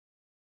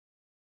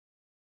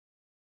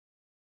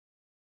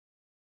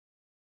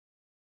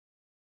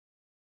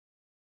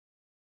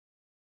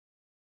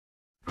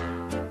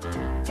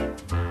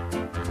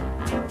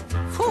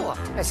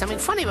There's something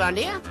funny round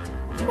here.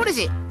 What is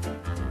it?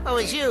 Oh,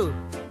 it's you.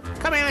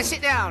 Come here and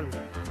sit down.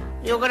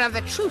 You're going to have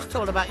the truth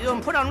told about you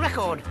and put on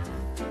record.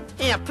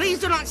 Here, please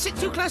do not sit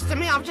too close to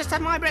me. I've just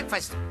had my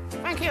breakfast.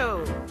 Thank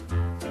you.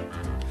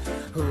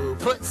 Who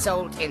put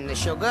salt in the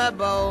sugar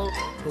bowl?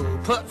 Who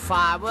put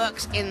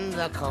fireworks in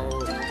the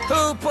coal?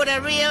 Who put a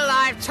real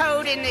live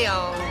toad in the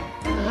hole?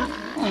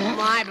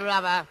 My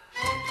brother.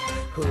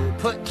 Who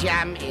put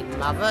jam in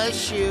mother's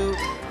shoe?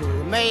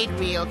 Who made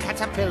real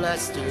caterpillar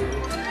stew?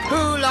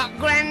 Who locked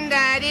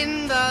Grandad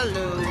in the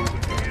loo?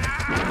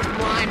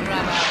 My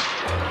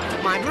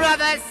brother. My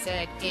brother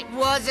said it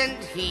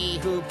wasn't he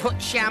who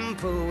put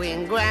shampoo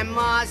in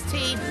Grandma's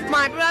tea.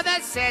 My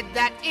brother said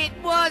that it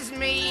was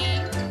me.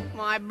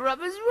 My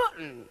brother's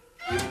rotten.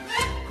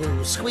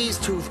 Who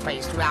squeezed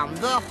toothpaste round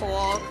the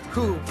hall?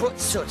 Who put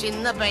soot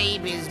in the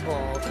baby's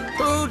ball?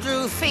 Who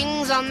drew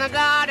things on the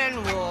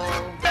garden wall?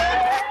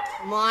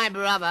 My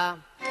brother.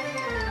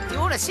 You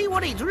ought to see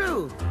what he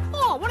drew.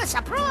 Oh, what a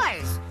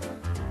surprise.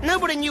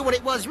 Nobody knew what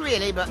it was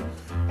really, but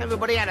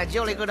everybody had a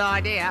jolly good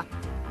idea.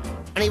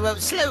 And he wrote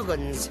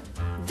slogans.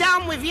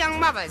 Down with young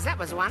mothers, that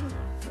was one.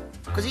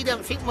 Because he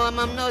don't think my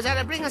mum knows how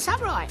to bring us up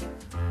right.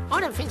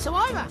 I don't think so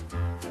either.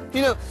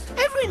 You know,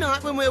 every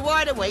night when we're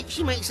wide awake,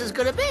 she makes us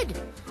go to bed.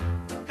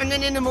 And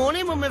then in the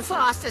morning when we're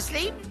fast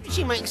asleep,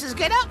 she makes us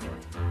get up.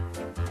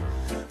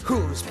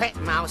 Whose pet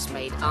mouse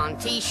made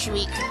Auntie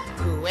shriek?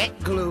 Who ate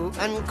glue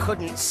and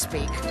couldn't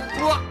speak?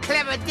 What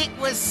clever dick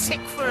was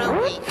sick for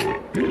a week?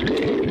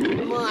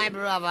 My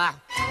brother.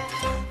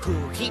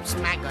 Who keeps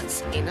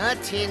maggots in a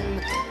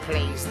tin?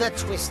 Plays the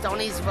twist on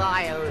his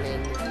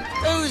violin?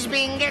 Who's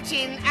been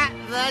getting at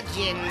the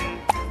gin?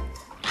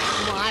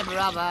 My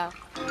brother.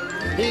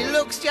 He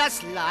looks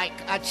just like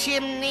a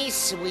chimney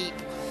sweep,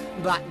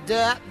 but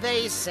dirt,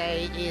 they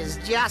say, is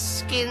just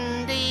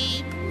skin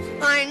deep.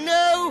 I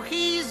know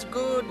he's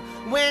good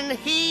when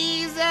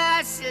he's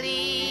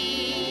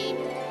asleep.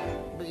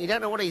 But you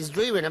don't know what he's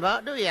dreaming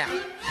about, do you?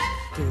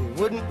 Who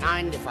wouldn't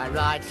mind if I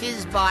ride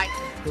his bike?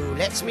 Who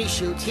lets me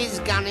shoot his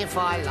gun if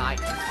I like?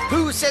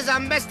 Who says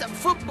I'm best at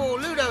football,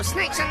 ludo,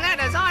 snakes and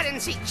ladders, hide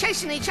and seek,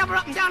 chasing each other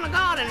up and down the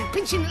garden,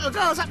 pinching little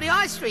girls up the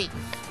high street?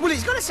 Well,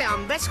 he's got to say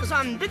I'm best because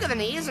I'm bigger than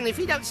he is, and if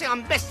he don't say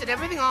I'm best at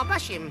everything, I'll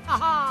bash him. Ha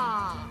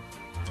ha!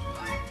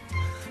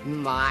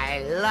 My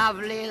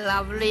lovely,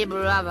 lovely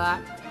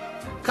brother.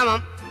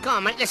 Come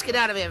on, mate, let's get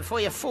out of here before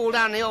you fall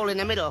down the hole in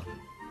the middle.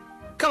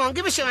 Come on,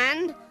 give us your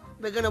hand.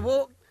 We're going to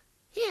walk...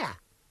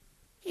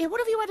 Here, what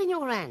have you had in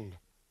your hand?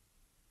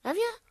 Have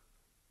you?